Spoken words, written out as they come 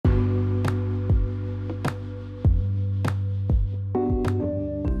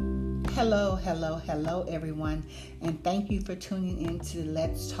Hello, everyone. And thank you for tuning in to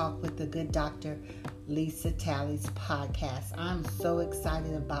Let's Talk with the Good Doctor, Lisa Talley's podcast. I'm so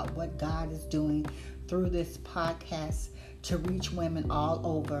excited about what God is doing through this podcast to reach women all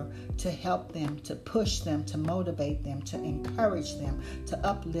over, to help them, to push them, to motivate them, to encourage them, to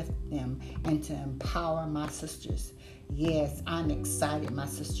uplift them, and to empower my sisters. Yes, I'm excited, my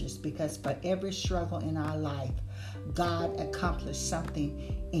sisters, because for every struggle in our life, God accomplished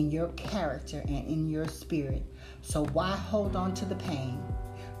something in your character and in your spirit. So why hold on to the pain?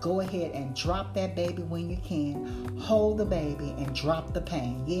 Go ahead and drop that baby when you can. Hold the baby and drop the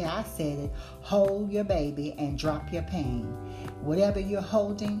pain. Yeah, I said it. Hold your baby and drop your pain. Whatever you're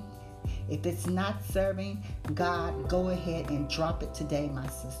holding, if it's not serving God, go ahead and drop it today, my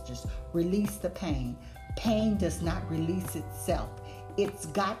sisters. Release the pain. Pain does not release itself. It's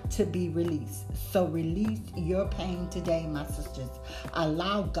got to be released. So release your pain today, my sisters.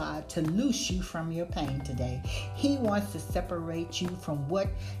 Allow God to loose you from your pain today. He wants to separate you from what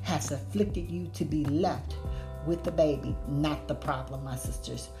has afflicted you to be left with the baby, not the problem, my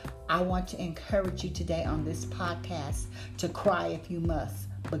sisters. I want to encourage you today on this podcast to cry if you must,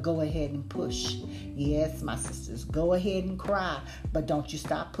 but go ahead and push. Yes, my sisters, go ahead and cry, but don't you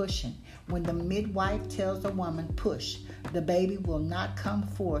stop pushing. When the midwife tells a woman push, the baby will not come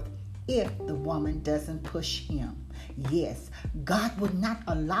forth if the woman doesn't push him. Yes, God would not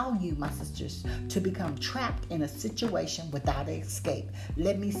allow you, my sisters, to become trapped in a situation without an escape.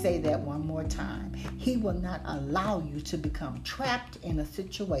 Let me say that one more time. He will not allow you to become trapped in a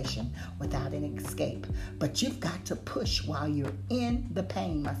situation without an escape. But you've got to push while you're in the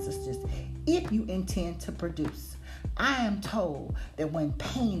pain, my sisters, if you intend to produce. I am told that when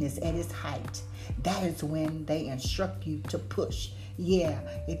pain is at its height, that is when they instruct you to push. Yeah,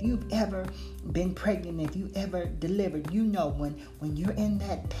 if you've ever been pregnant, if you ever delivered, you know when you're in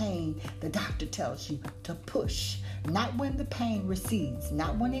that pain, the doctor tells you to push. Not when the pain recedes,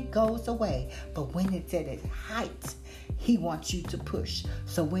 not when it goes away, but when it's at its height, he wants you to push.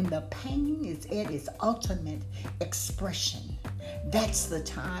 So when the pain is at its ultimate expression, that's the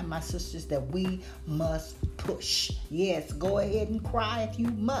time, my sisters, that we must push. Yes, go ahead and cry if you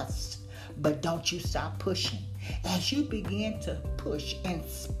must, but don't you stop pushing. As you begin to push in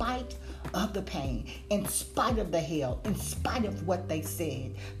spite of the pain, in spite of the hell, in spite of what they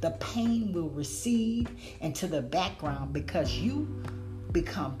said, the pain will recede into the background because you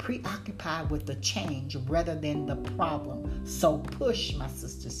become preoccupied with the change rather than the problem. So push, my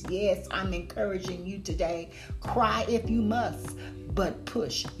sisters. Yes, I'm encouraging you today. Cry if you must, but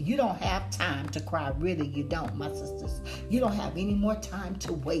push. You don't have time to cry. Really, you don't, my sisters. You don't have any more time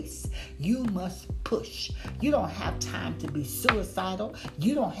to waste. You must push. You don't have time to be suicidal.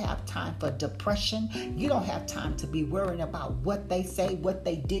 You don't have time for depression. You don't have time to be worrying about what they say, what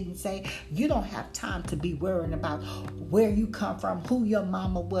they didn't say. You don't have time to be worrying about where you come from, who your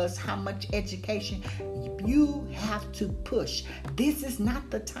mama was, how much education. You have to push. This is not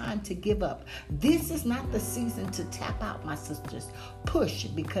the time to give up. This is not the season to tap out, my sisters. Push,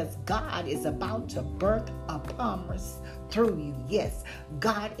 because God is about to birth a promise through you. Yes,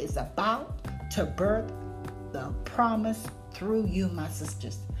 God is about to birth the promise through you, my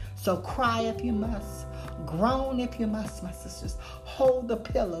sisters. So cry if you must. Groan if you must, my sisters. Hold the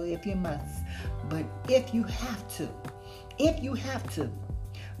pillow if you must. But if you have to,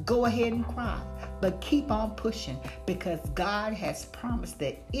 go ahead and cry. But keep on pushing, because God has promised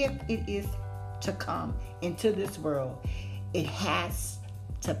that if it is to come into this world, it has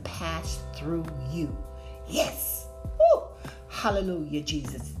to pass through you. Yes. Woo. Hallelujah,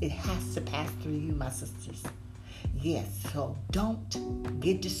 Jesus. It has to pass through you, my sisters. Yes. So don't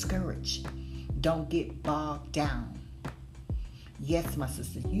get discouraged. Don't get bogged down. Yes, my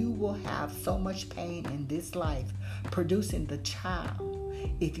sisters, you will have so much pain in this life producing the child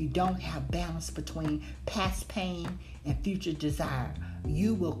if you don't have balance between past pain and future desire.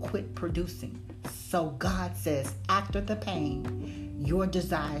 You will quit producing. So God says, after the pain, your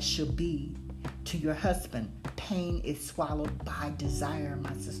desire should be to your husband. Pain is swallowed by desire,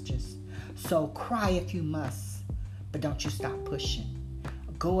 my sisters. So cry if you must, but don't you stop pushing.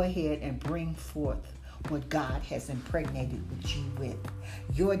 Go ahead and bring forth what God has impregnated with you with.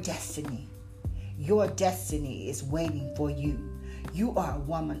 Your destiny is waiting for you. You are a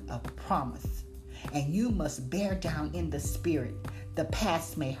woman of promise, and you must bear down in the spirit. The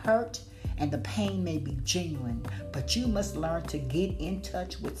past may hurt and the pain may be genuine, but you must learn to get in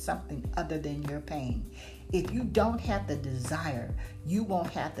touch with something other than your pain. If you don't have the desire, you won't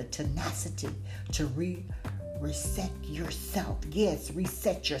have the tenacity to reset yourself. Yes,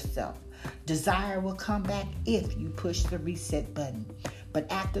 reset yourself. Desire will come back if you push the reset button.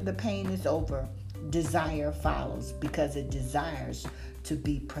 But after the pain is over, desire follows because it desires to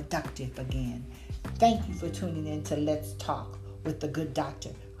be productive again. Thank you for tuning in to Let's Talk with the Good Doctor.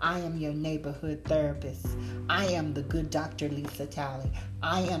 I am your neighborhood therapist. I am the Good Dr. Lisa Talley.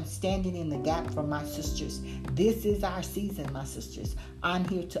 I am standing in the gap for my sisters. This is our season, my sisters. I'm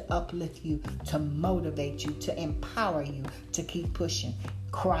here to uplift you, to motivate you, to empower you to keep pushing.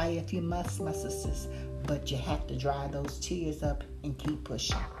 Cry if you must, my sisters, but you have to dry those tears up and keep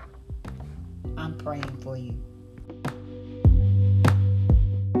pushing. I'm praying for you.